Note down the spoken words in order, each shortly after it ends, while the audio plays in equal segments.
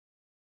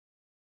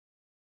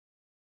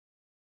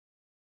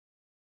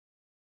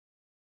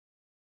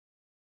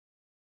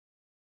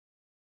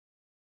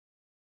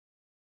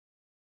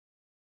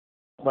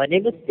My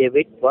name is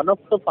David, one of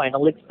the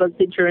final expense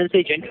insurance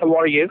agent. How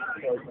are you?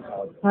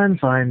 I'm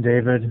fine,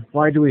 David.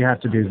 Why do we have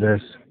to do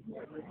this?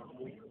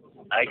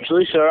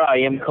 Actually, sir, I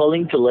am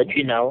calling to let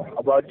you know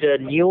about the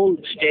new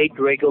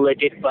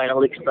state-regulated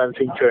final expense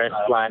insurance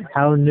plan.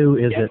 How new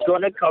is it? It's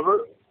going to cover.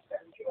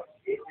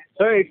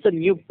 Sir, it's a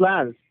new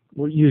plan.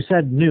 Well, you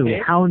said new.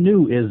 Okay. How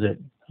new is it?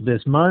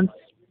 This month?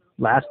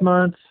 Last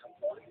month?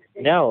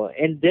 No,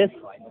 in this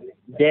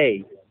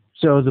day.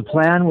 So the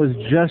plan was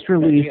just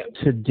released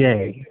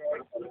today.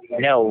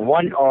 No,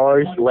 1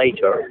 hour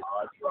later.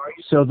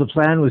 So the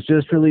plan was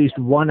just released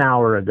 1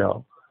 hour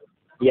ago.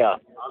 Yeah.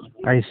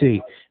 I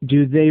see.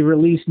 Do they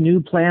release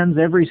new plans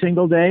every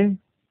single day?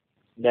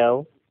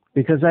 No.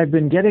 Because I've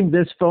been getting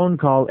this phone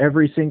call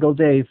every single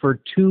day for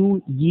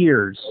 2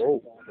 years.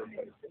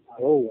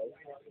 Oh.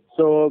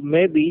 So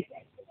maybe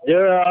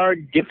there are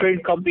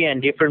different company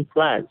and different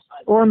plans.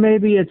 Or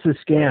maybe it's a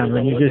scam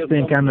and you just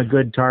think I'm a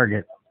good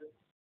target.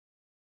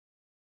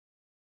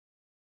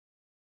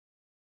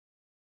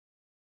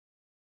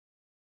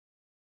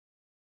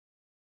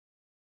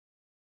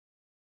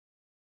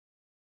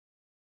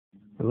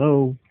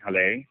 Hello.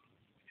 Hello.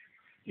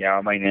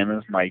 Yeah, my name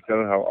is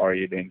Michael. How are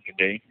you doing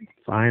today?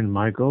 Fine,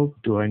 Michael.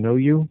 Do I know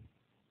you?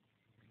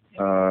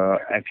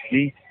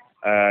 Actually,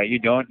 you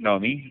don't know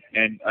me,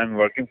 and I'm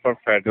working for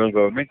federal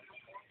government.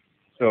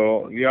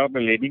 So we are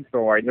the leading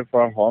provider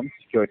for home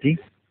security.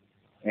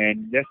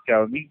 And just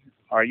tell me,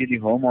 are you the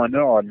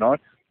homeowner or not?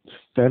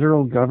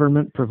 Federal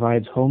government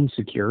provides home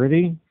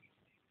security?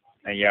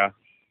 Yeah,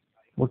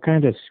 What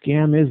kind of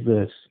scam is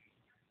this?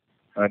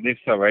 this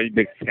is a very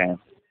big scam.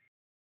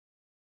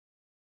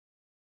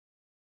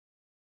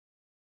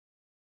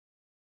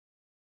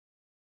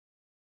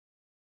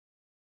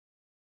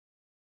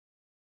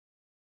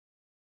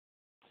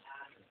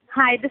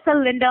 Hi, this is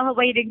Linda. How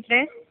are you doing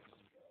today?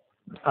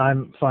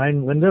 I'm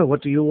fine, Linda.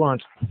 What do you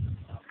want?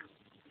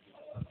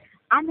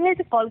 I'm here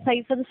to qualify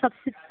you for the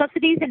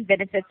subsidies and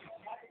benefits.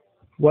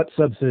 What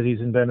subsidies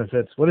and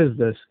benefits? What is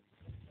this?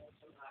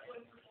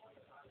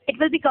 It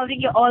will be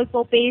covering your all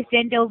co-pays,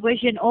 dental,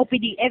 vision,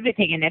 OPD,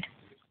 everything in it.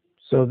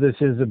 So this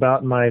is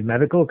about my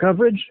medical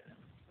coverage?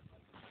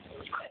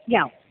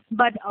 Yeah,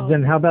 but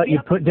Then how about you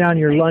put down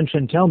your lunch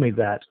and tell me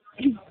that?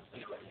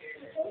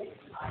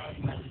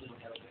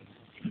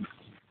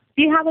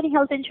 do you have any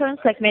health insurance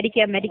like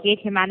Medicare, Medicaid,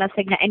 Humana,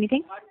 Cigna,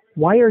 anything?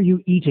 Why are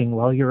you eating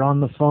while you're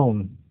on the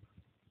phone?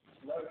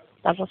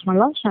 That was my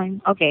lunch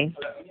time. Okay.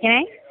 Can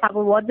I have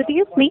a word with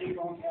you, please?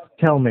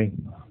 Tell me.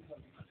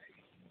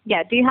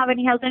 Yeah. Do you have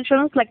any health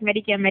insurance like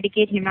Medicare,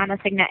 Medicaid, Humana,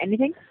 Cigna,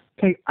 anything?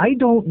 Okay, I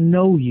don't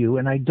know you,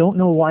 and I don't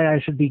know why I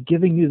should be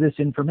giving you this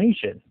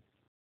information.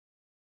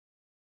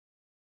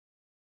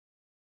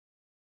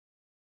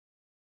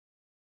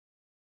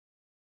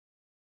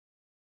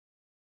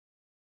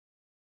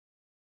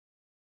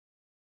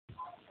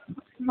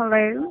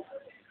 Hello.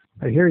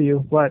 I hear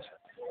you. What?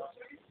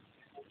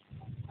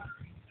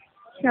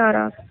 Shut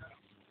up.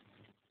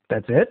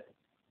 That's it?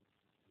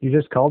 You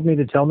just called me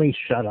to tell me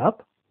shut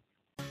up?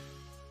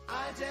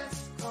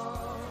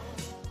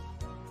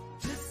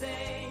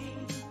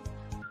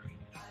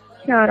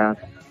 Shut up.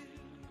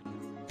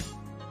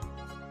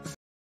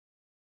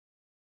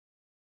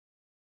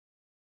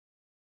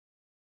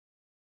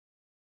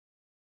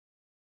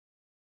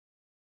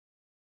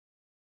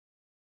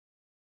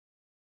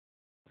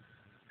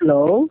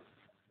 Hello?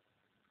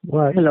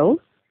 What? Hello?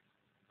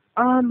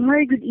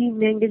 Hi, good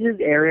evening. This is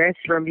Aries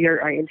from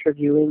BRI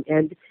Interviewing,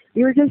 and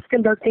we were just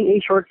conducting a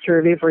short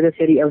survey for the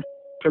city of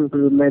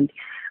improvement.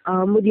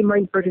 Would you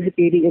mind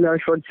participating in our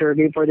short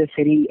survey for the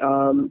city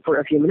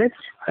for a few minutes?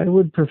 I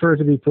would prefer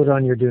to be put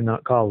on your do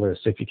not call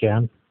list if you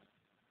can.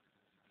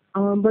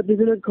 But the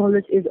Dinner Call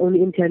list is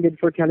only intended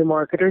for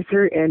telemarketers,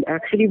 sir, and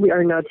actually we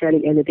are not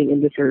selling anything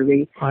in the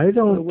survey. I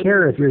don't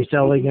care if you're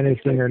selling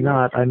anything or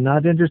not. I'm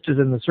not interested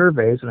in the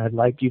surveys, and I'd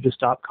like you to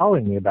stop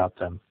calling me about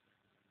them.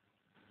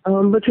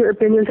 But your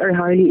opinions are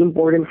highly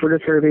important for the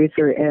survey,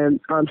 sir, and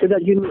so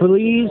that you...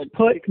 Please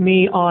put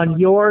me on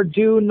your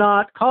do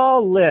not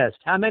call list.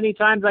 How many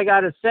times I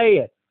got to say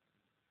it?